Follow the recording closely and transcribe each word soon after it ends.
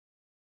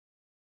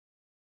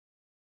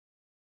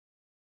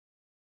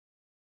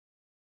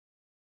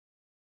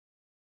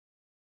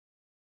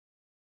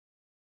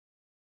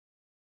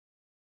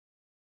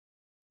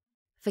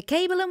For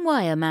cable and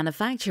wire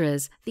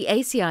manufacturers, the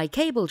ACI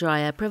cable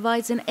dryer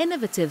provides an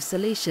innovative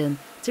solution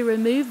to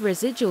remove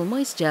residual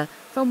moisture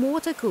from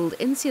water-cooled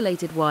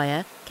insulated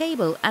wire,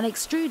 cable and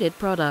extruded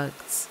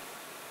products.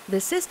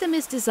 The system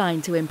is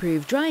designed to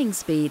improve drying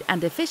speed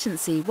and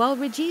efficiency while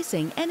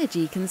reducing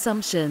energy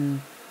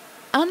consumption.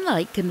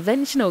 Unlike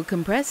conventional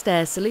compressed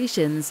air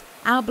solutions,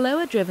 our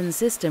blower-driven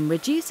system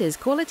reduces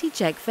quality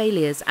check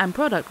failures and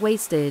product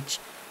wastage,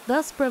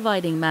 thus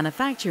providing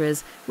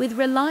manufacturers with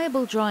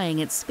reliable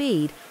drying at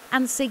speed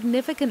and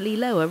significantly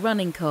lower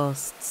running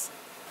costs.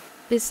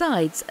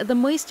 Besides, the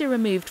moisture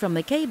removed from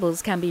the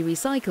cables can be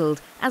recycled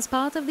as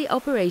part of the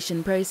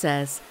operation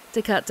process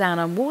to cut down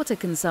on water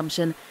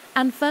consumption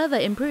and further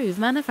improve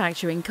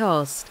manufacturing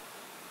cost.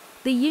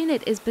 The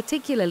unit is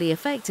particularly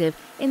effective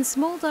in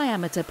small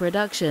diameter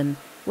production,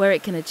 where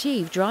it can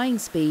achieve drying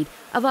speed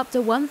of up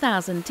to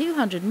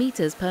 1,200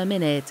 meters per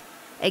minute,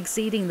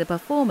 exceeding the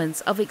performance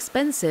of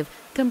expensive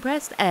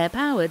compressed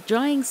air-powered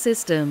drying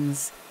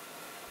systems.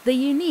 The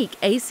unique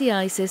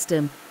ACI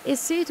system is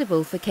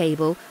suitable for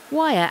cable,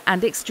 wire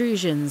and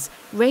extrusions,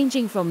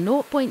 ranging from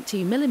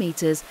 0.2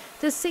 mm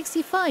to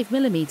 65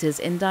 mm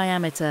in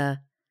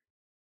diameter.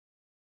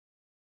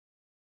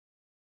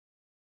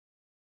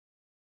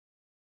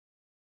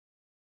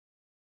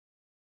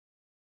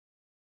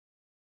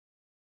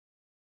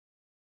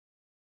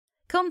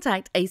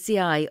 Contact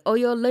ACI or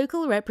your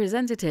local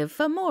representative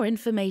for more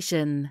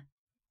information.